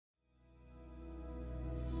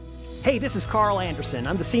Hey, this is Carl Anderson.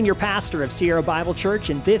 I'm the senior pastor of Sierra Bible Church,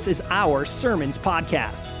 and this is our Sermons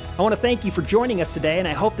Podcast. I want to thank you for joining us today, and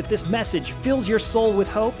I hope that this message fills your soul with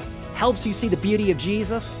hope, helps you see the beauty of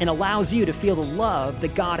Jesus, and allows you to feel the love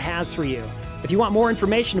that God has for you. If you want more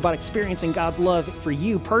information about experiencing God's love for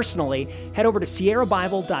you personally, head over to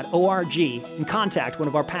sierrabible.org and contact one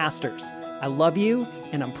of our pastors. I love you,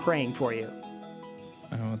 and I'm praying for you.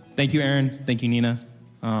 Thank you, Aaron. Thank you, Nina.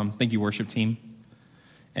 Thank you, worship team.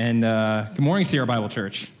 And good morning, Sierra Bible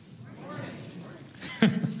Church. For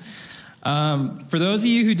those of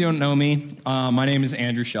you who don't know me, my name is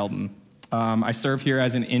Andrew Sheldon. I serve here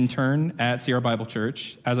as an intern at Sierra Bible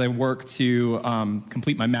Church as I work to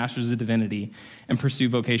complete my Master's of Divinity and pursue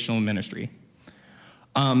vocational ministry.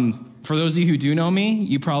 For those of you who do know me,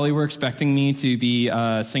 you probably were expecting me to be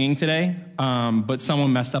singing today, but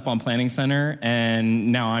someone messed up on Planning Center,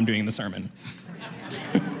 and now I'm doing the sermon.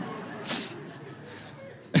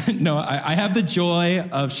 No, I have the joy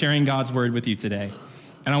of sharing God's word with you today.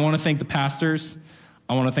 And I want to thank the pastors,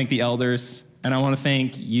 I want to thank the elders, and I want to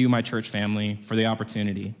thank you, my church family, for the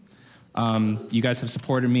opportunity. You guys have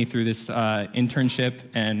supported me through this internship,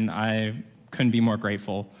 and I couldn't be more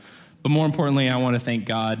grateful. But more importantly, I want to thank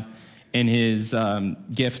God in his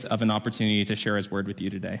gift of an opportunity to share his word with you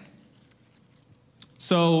today.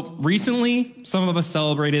 So recently, some of us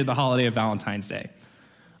celebrated the holiday of Valentine's Day.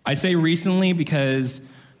 I say recently because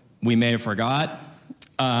we may have forgot.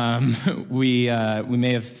 We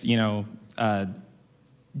may have,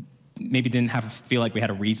 maybe didn't feel like we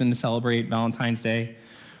had a reason to celebrate Valentine's Day.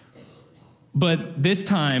 But this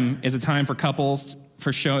time is a time for couples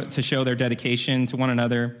to show their dedication to one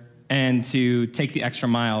another and to take the extra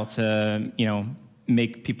mile to,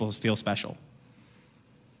 make people feel special.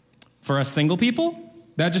 For us single people,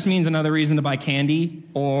 that just means another reason to buy candy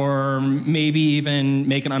or maybe even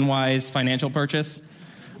make an unwise financial purchase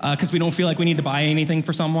because we don't feel like we need to buy anything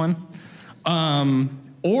for someone.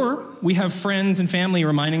 Or we have friends and family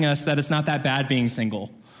reminding us that it's not that bad being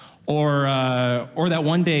single, or that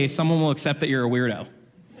one day someone will accept that you're a weirdo.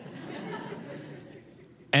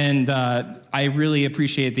 And I really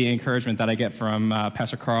appreciate the encouragement that I get from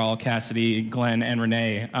Pastor Carl, Cassidy, Glenn, and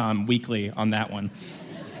Renee weekly on that one.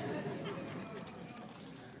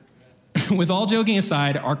 With all joking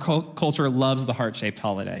aside, our culture loves the heart-shaped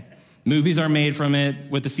holiday. Movies are made from it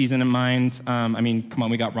with the season in mind. Come on,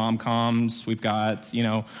 we got rom-coms, we've got,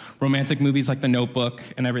 romantic movies like The Notebook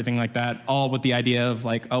and everything like that, all with the idea of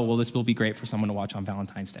this will be great for someone to watch on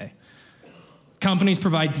Valentine's Day. Companies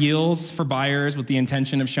provide deals for buyers with the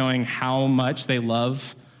intention of showing how much they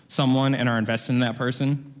love someone and are invested in that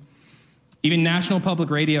person. Even National Public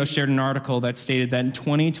Radio shared an article that stated that in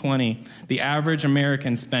 2020, the average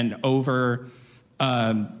American spent over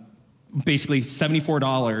basically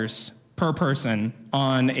 $74 per person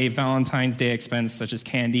on a Valentine's Day expense such as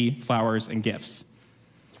candy, flowers, and gifts.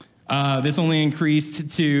 This only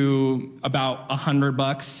increased to about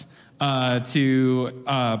 $100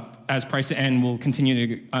 as price, and will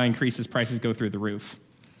continue to increase as prices go through the roof.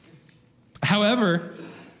 However,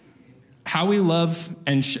 how we love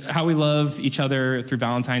each other through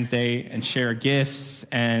Valentine's Day and share gifts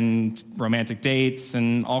and romantic dates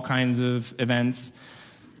and all kinds of events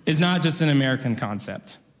is not just an American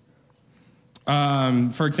concept.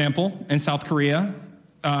 For example, in South Korea,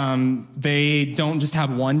 they don't just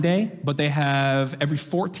have one day, but they have every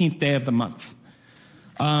 14th day of the month.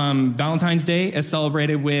 Valentine's Day is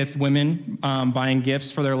celebrated with women buying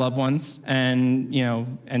gifts for their loved ones, and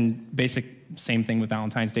basic same thing with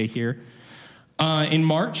Valentine's Day here. In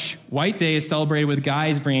March, White Day is celebrated with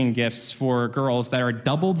guys bringing gifts for girls that are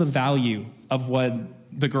double the value of what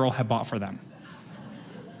the girl had bought for them.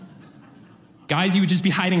 Guys, you would just be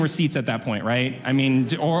hiding receipts at that point, right?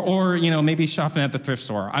 Or maybe shopping at the thrift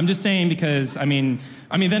store. I'm just saying because, then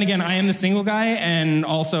again, I am the single guy, and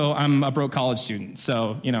also I'm a broke college student,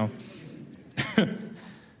 so, But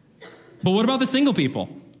what about the single people?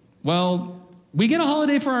 Well, we get a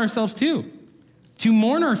holiday for ourselves, too, to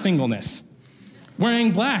mourn our singleness,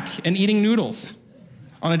 wearing black and eating noodles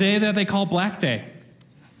on a day that they call Black Day,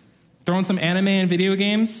 throwing some anime and video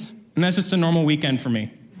games, and that's just a normal weekend for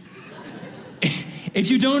me. If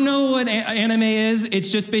you don't know what anime is, it's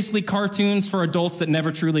just basically cartoons for adults that never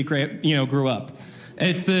truly grew up.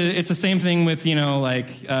 It's the same thing with,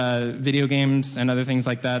 video games and other things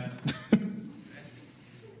like that.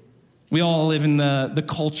 We all live in the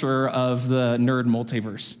culture of the nerd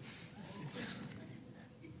multiverse.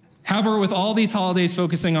 However, with all these holidays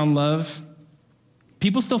focusing on love,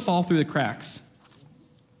 people still fall through the cracks.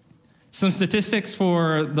 Some statistics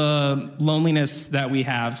for the loneliness that we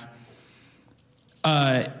have.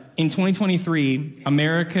 in 2023,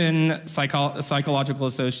 American Psychological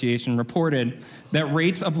Association reported that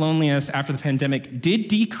rates of loneliness after the pandemic did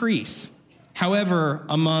decrease. However,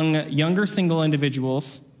 among younger single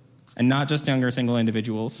individuals, and not just younger single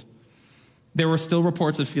individuals, there were still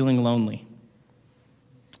reports of feeling lonely.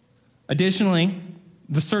 Additionally,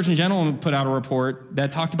 the Surgeon General put out a report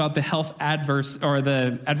that talked about the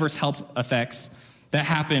adverse health effects that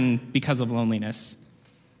happen because of loneliness.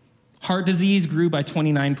 Heart disease grew by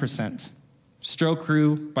 29%. Stroke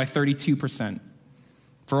grew by 32%.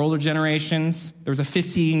 For older generations, there was a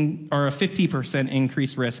 50%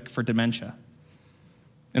 increased risk for dementia.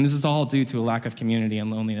 And this is all due to a lack of community and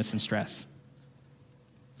loneliness and stress.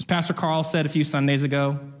 As Pastor Carl said a few Sundays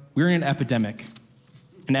ago, we're in an epidemic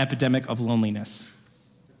of loneliness.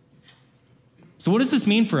 So what does this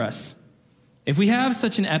mean for us? If we have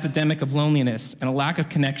such an epidemic of loneliness and a lack of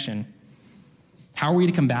connection, how are we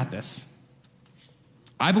to combat this?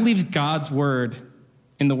 I believe God's word,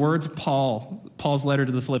 in the words of Paul's letter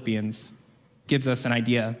to the Philippians, gives us an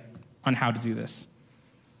idea on how to do this.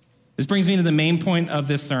 This brings me to the main point of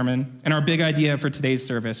this sermon and our big idea for today's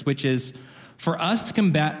service, which is for us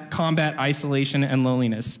to combat isolation and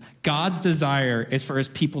loneliness. God's desire is for his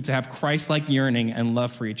people to have Christ-like yearning and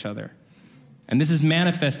love for each other. And this is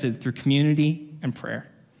manifested through community and prayer,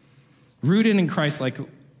 rooted in Christ-like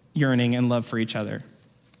yearning and love for each other.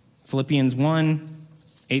 Philippians 1,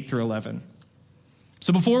 8 through 11.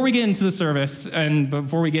 So before we get into the service and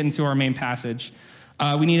before we get into our main passage,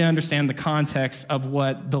 we need to understand the context of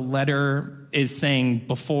what the letter is saying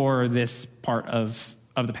before this part of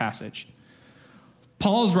the passage.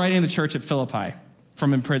 Paul is writing to the church at Philippi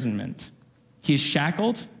from imprisonment. He is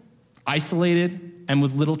shackled, isolated, and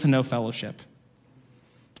with little to no fellowship.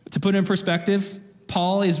 To put it in perspective,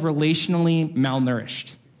 Paul is relationally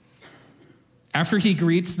malnourished. After he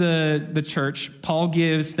greets the church, Paul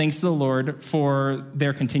gives thanks to the Lord for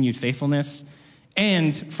their continued faithfulness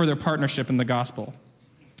and for their partnership in the gospel.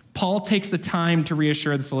 Paul takes the time to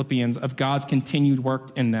reassure the Philippians of God's continued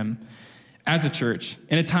work in them as a church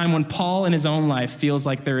in a time when Paul in his own life feels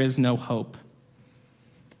like there is no hope.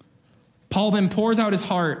 Paul then pours out his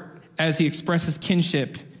heart as he expresses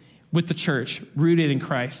kinship with the church, rooted in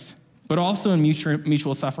Christ, but also in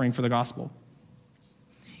mutual suffering for the gospel.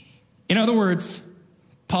 In other words,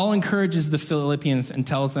 Paul encourages the Philippians and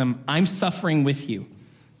tells them, I'm suffering with you,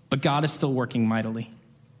 but God is still working mightily.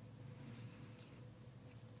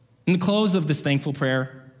 In the close of this thankful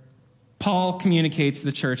prayer, Paul communicates to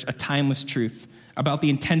the church a timeless truth about the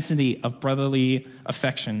intensity of brotherly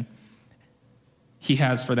affection he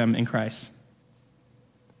has for them in Christ.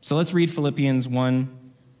 So let's read Philippians 1,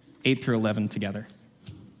 8 through 11 together.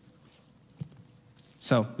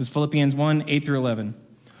 So this is Philippians 1, 8 through 11.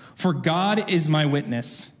 For God is my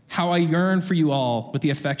witness, how I yearn for you all with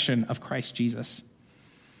the affection of Christ Jesus.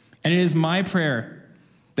 And it is my prayer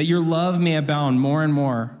that your love may abound more and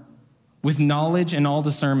more with knowledge and all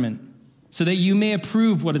discernment, so that you may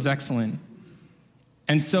approve what is excellent,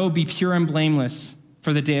 and so be pure and blameless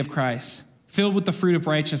for the day of Christ, filled with the fruit of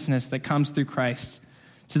righteousness that comes through Christ,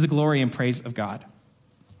 to the glory and praise of God.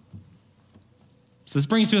 So this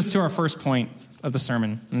brings us to our first point of the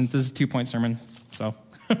sermon, and this is a 2-point sermon, so.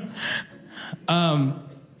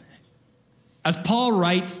 As Paul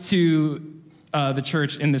writes to the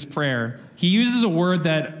church in this prayer, he uses a word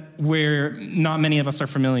that not many of us are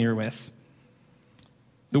familiar with.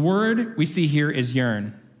 The word we see here is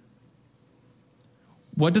yearn.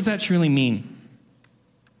 What does that truly mean?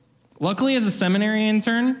 Luckily, as a seminary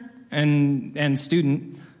intern and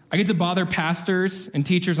student, I get to bother pastors and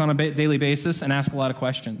teachers on a daily basis and ask a lot of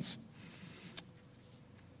questions.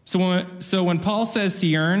 So when Paul says to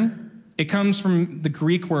yearn, it comes from the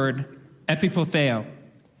Greek word epipotheo,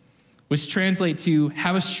 which translates to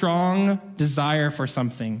have a strong desire for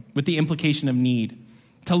something with the implication of need,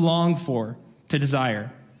 to long for, to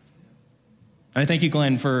desire. And I thank you,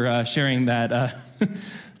 Glenn, for sharing that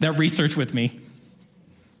that research with me.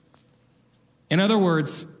 In other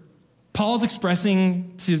words, Paul's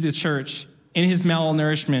expressing to the church in his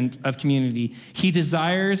malnourishment of community, he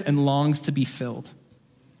desires and longs to be filled.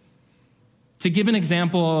 To give an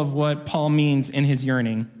example of what Paul means in his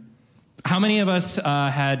yearning, how many of us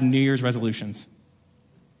had New Year's resolutions?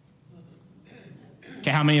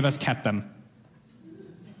 Okay, how many of us kept them?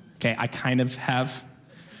 Okay, I kind of have.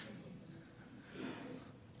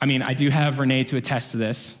 I mean, I do have Renee to attest to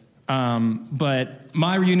this, but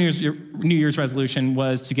my New Year's resolution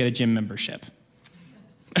was to get a gym membership.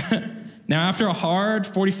 Now, after a hard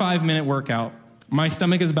 45-minute workout, my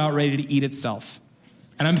stomach is about ready to eat itself,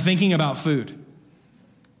 and I'm thinking about food.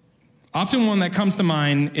 Often one that comes to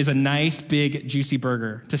mind is a nice, big, juicy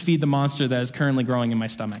burger to feed the monster that is currently growing in my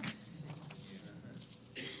stomach.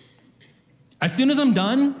 As soon as I'm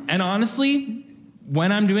done, and honestly,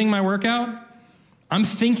 when I'm doing my workout, I'm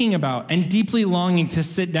thinking about and deeply longing to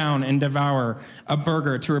sit down and devour a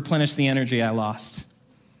burger to replenish the energy I lost.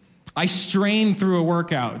 I strain through a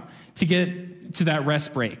workout to get to that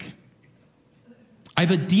rest break. I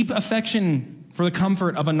have a deep affection for the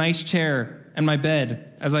comfort of a nice chair and my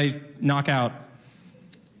bed as I knock out.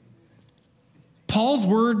 Paul's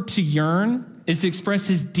word to yearn is to express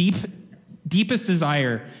his deepest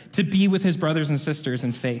desire to be with his brothers and sisters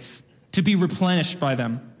in faith, to be replenished by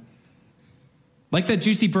them. Like that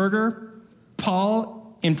juicy burger,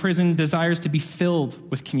 Paul in prison desires to be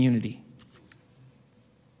filled with community.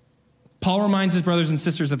 Paul reminds his brothers and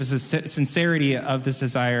sisters of his sincerity of this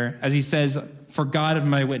desire as he says, "For God is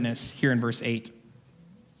my witness," here in verse 8.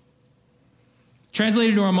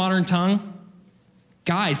 Translated to our modern tongue,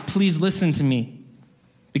 guys, please listen to me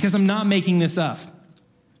because I'm not making this up.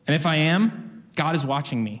 And if I am, God is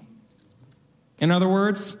watching me. In other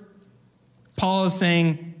words, Paul is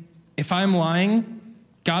saying, if I'm lying,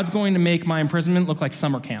 God's going to make my imprisonment look like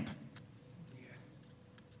summer camp.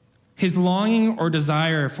 His longing or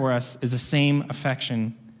desire for us is the same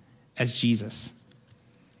affection as Jesus.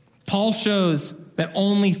 Paul shows that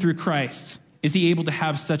only through Christ is he able to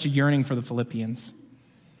have such a yearning for the Philippians.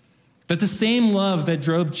 That the same love that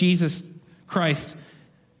drove Jesus Christ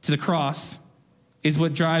to the cross is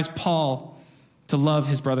what drives Paul to love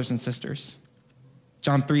his brothers and sisters.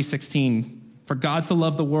 John 3:16, "For God so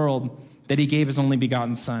loved the world that he gave his only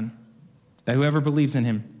begotten Son, that whoever believes in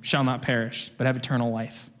him shall not perish, but have eternal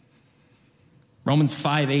life." Romans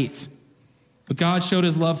 5:8, "But God showed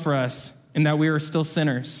his love for us in that we were still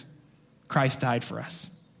sinners. Christ died for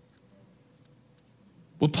us."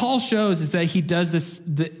 What Paul shows is that he does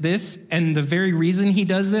this, and the very reason he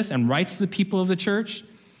does this and writes to the people of the church,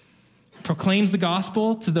 proclaims the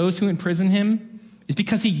gospel to those who imprison him, is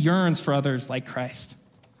because he yearns for others like Christ.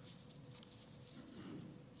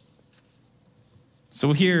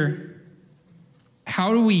 So here,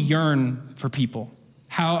 how do we yearn for people?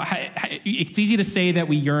 It's easy to say that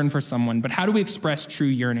we yearn for someone, but how do we express true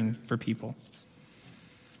yearning for people?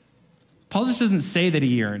 Paul just doesn't say that he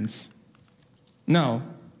yearns. No,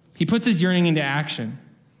 he puts his yearning into action.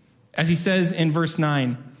 As he says in verse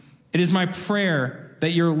 9, "It is my prayer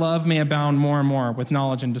that your love may abound more and more with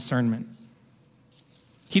knowledge and discernment."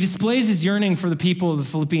 He displays his yearning for the people of the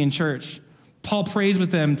Philippian church. Paul prays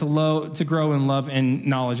with them to grow in love and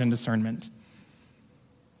knowledge and discernment.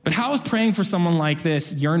 But how is praying for someone like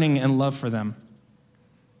this yearning and love for them?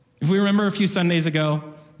 If we remember a few Sundays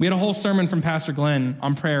ago, we had a whole sermon from Pastor Glenn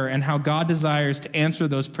on prayer and how God desires to answer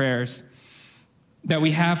those prayers that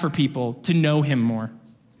we have for people to know him more.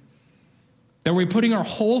 That we're putting our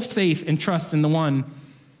whole faith and trust in the one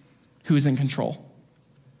who is in control.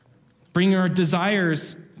 Bringing our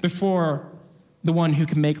desires before the one who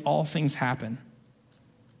can make all things happen.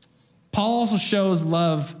 Paul also shows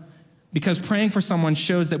love because praying for someone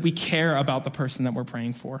shows that we care about the person that we're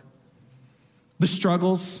praying for. The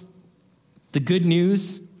struggles, the good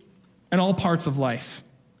news, and all parts of life.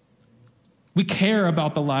 We care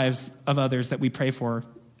about the lives of others that we pray for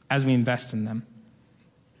as we invest in them,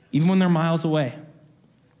 even when they're miles away.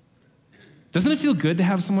 Doesn't it feel good to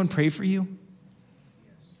have someone pray for you?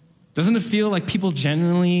 Doesn't it feel like people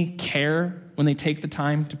genuinely care when they take the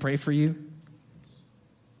time to pray for you?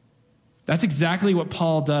 That's exactly what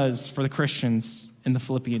Paul does for the Christians in the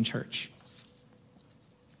Philippian church.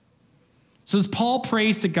 So as Paul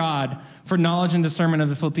prays to God for knowledge and discernment of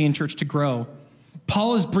the Philippian church to grow,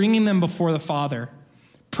 Paul is bringing them before the Father,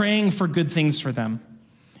 praying for good things for them,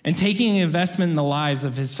 and taking an investment in the lives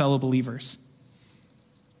of his fellow believers.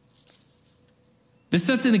 This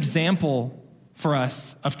sets an example for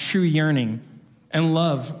us of true yearning and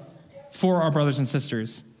love for our brothers and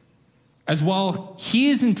sisters. As while he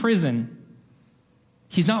is in prison,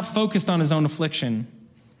 he's not focused on his own affliction,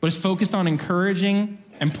 but is focused on encouraging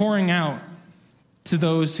and pouring out to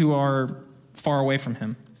those who are far away from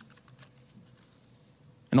him.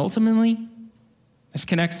 And ultimately, this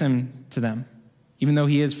connects him to them, even though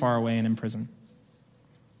he is far away and in prison.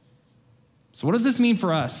 So what does this mean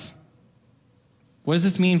for us? What does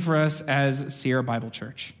this mean for us as Sierra Bible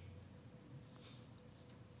Church?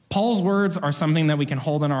 Paul's words are something that we can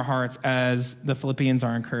hold in our hearts as the Philippians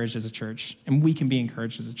are encouraged as a church, and we can be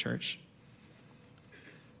encouraged as a church.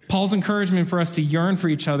 Paul's encouragement for us to yearn for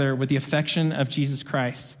each other with the affection of Jesus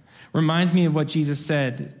Christ reminds me of what Jesus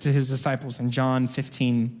said to his disciples in John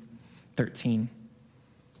 15:13.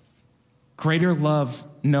 "Greater love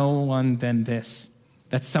no one than this,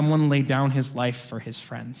 that someone laid down his life for his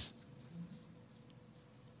friends.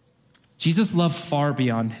 Jesus loved far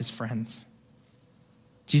beyond his friends.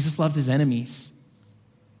 Jesus loved his enemies.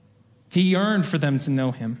 He yearned for them to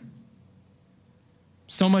know him.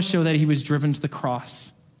 So much so that he was driven to the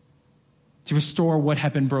cross to restore what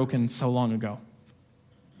had been broken so long ago.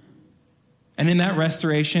 And in that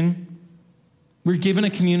restoration, we're given a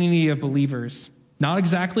community of believers, not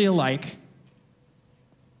exactly alike.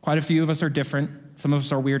 Quite a few of us are different. Some of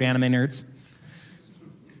us are weird anime nerds.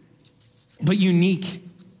 But unique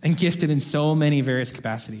and gifted in so many various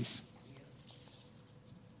capacities.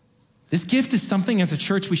 This gift is something as a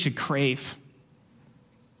church we should crave.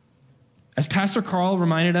 As Pastor Carl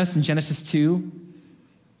reminded us in Genesis 2,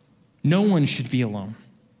 no one should be alone.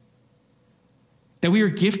 That we are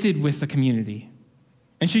gifted with a community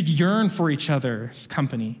and should yearn for each other's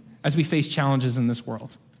company as we face challenges in this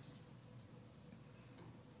world.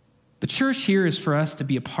 The church here is for us to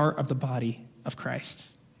be a part of the body of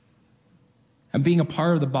Christ. And being a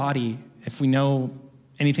part of the body, if we know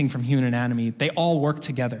anything from human anatomy, they all work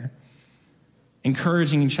together,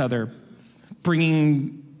 encouraging each other,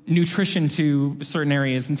 bringing nutrition to certain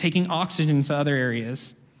areas and taking oxygen to other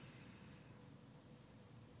areas.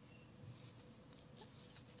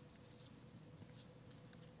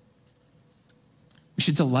 We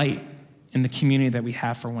should delight in the community that we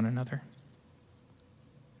have for one another.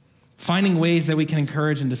 Finding ways that we can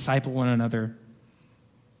encourage and disciple one another,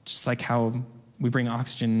 just like how we bring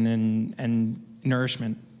oxygen and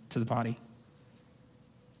nourishment to the body.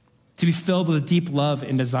 To be filled with a deep love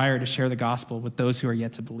and desire to share the gospel with those who are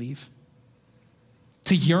yet to believe.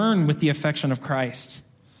 To yearn with the affection of Christ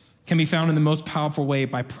can be found in the most powerful way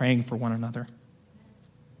by praying for one another.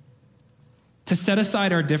 To set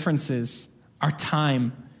aside our differences, our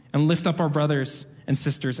time, and lift up our brothers and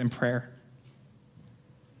sisters in prayer.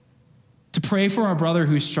 To pray for our brother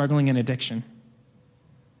who's struggling in addiction.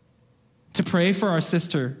 To pray for our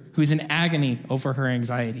sister who's in agony over her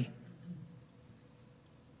anxiety.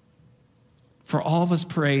 For all of us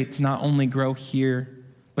pray to not only grow here,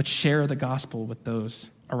 but share the gospel with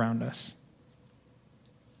those around us.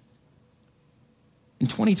 In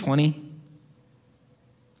 2020,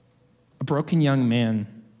 a broken young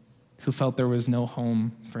man who felt there was no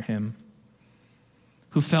home for him,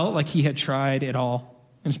 who felt like he had tried it all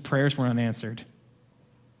and his prayers were unanswered,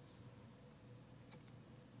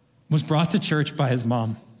 was brought to church by his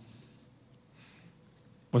mom,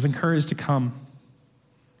 was encouraged to come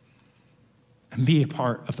and be a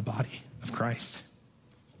part of the body of Christ.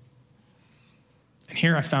 And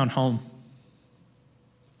here I found home.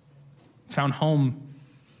 Found home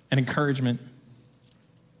and encouragement.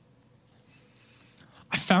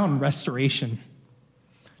 I found restoration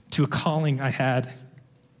to a calling I had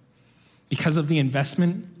because of the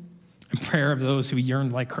investment and prayer of those who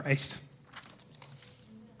yearned like Christ.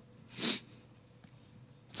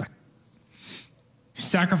 It's like who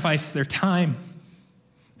sacrificed their time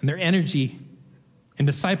and their energy in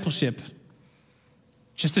discipleship,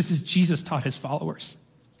 just as Jesus taught his followers.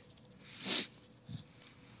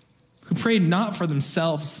 Who prayed not for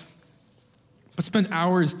themselves, but spent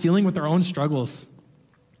hours dealing with their own struggles,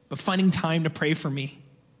 but finding time to pray for me.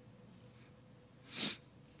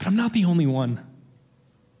 But I'm not the only one.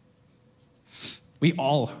 We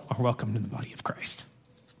all are welcomed in the body of Christ.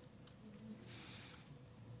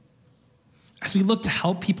 As we look to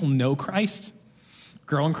help people know Christ,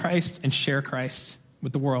 grow in Christ, and share Christ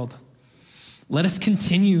with the world, let us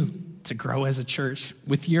continue to grow as a church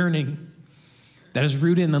with yearning that is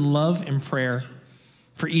rooted in love and prayer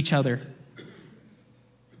for each other.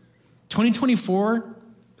 2024,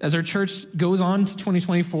 as our church goes on to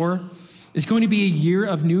 2024, is going to be a year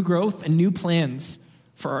of new growth and new plans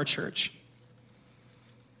for our church.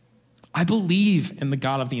 I believe in the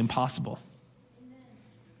God of the impossible.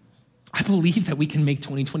 I believe that we can make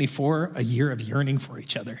 2024 a year of yearning for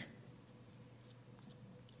each other.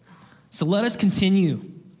 So let us continue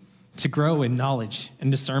to grow in knowledge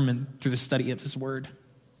and discernment through the study of his word.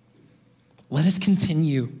 Let us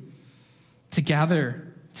continue to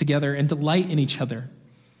gather together and delight in each other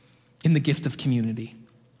in the gift of community.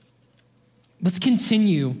 Let's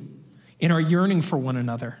continue in our yearning for one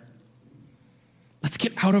another. Let's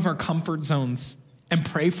get out of our comfort zones and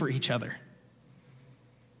pray for each other.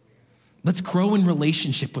 Let's grow in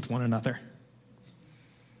relationship with one another.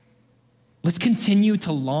 Let's continue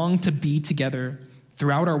to long to be together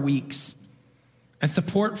throughout our weeks and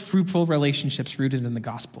support fruitful relationships rooted in the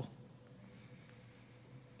gospel.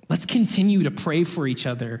 Let's continue to pray for each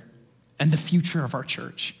other and the future of our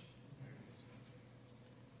church.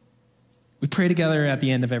 We pray together at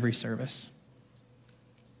the end of every service.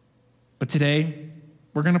 But today,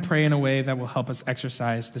 we're going to pray in a way that will help us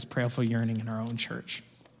exercise this prayerful yearning in our own church.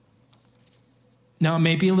 Now, it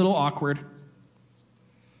may be a little awkward,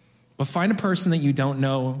 but find a person that you don't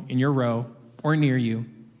know in your row or near you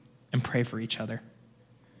and pray for each other.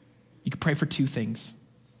 You can pray for two things.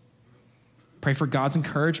 Pray for God's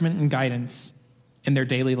encouragement and guidance in their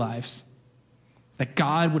daily lives, that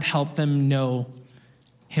God would help them know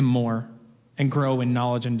him more and grow in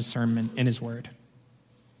knowledge and discernment in his word.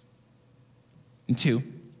 And two,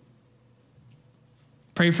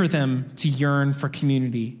 pray for them to yearn for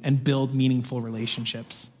community and build meaningful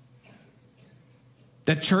relationships.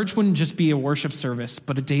 That church wouldn't just be a worship service,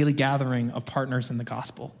 but a daily gathering of partners in the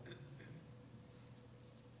gospel.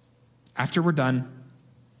 After we're done,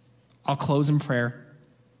 I'll close in prayer.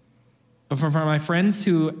 But for my friends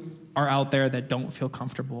who are out there that don't feel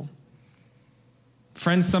comfortable,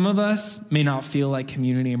 friends, some of us may not feel like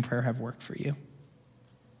community and prayer have worked for you.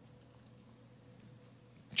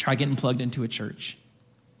 Try getting plugged into a church.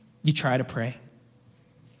 You try to pray.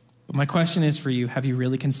 But my question is for you, have you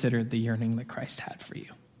really considered the yearning that Christ had for you?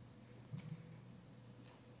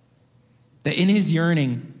 That in his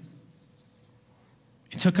yearning,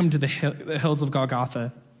 it took him to the hills of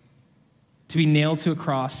Golgotha to be nailed to a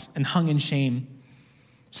cross and hung in shame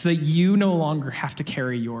so that you no longer have to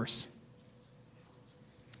carry yours.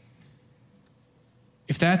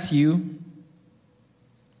 If that's you, and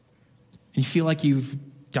you feel like you've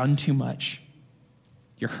done too much,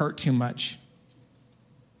 you're hurt too much,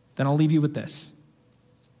 then I'll leave you with this.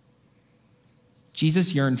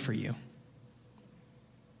 Jesus yearned for you.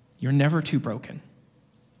 You're never too broken,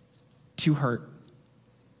 too hurt,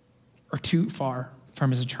 or too far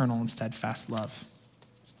from his eternal and steadfast love.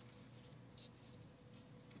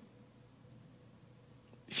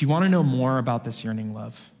 If you want to know more about this yearning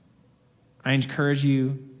love, I encourage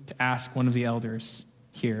you to ask one of the elders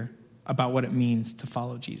here about what it means to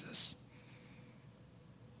follow Jesus.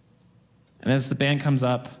 And as the band comes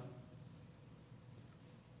up,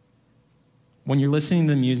 when you're listening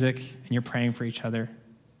to the music and you're praying for each other,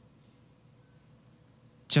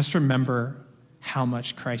 just remember how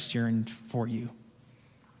much Christ yearned for you.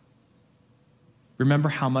 Remember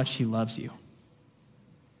how much he loves you.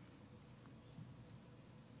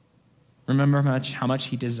 Remember how much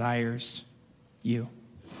he desires you.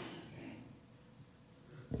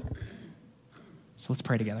 So let's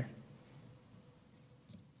pray together.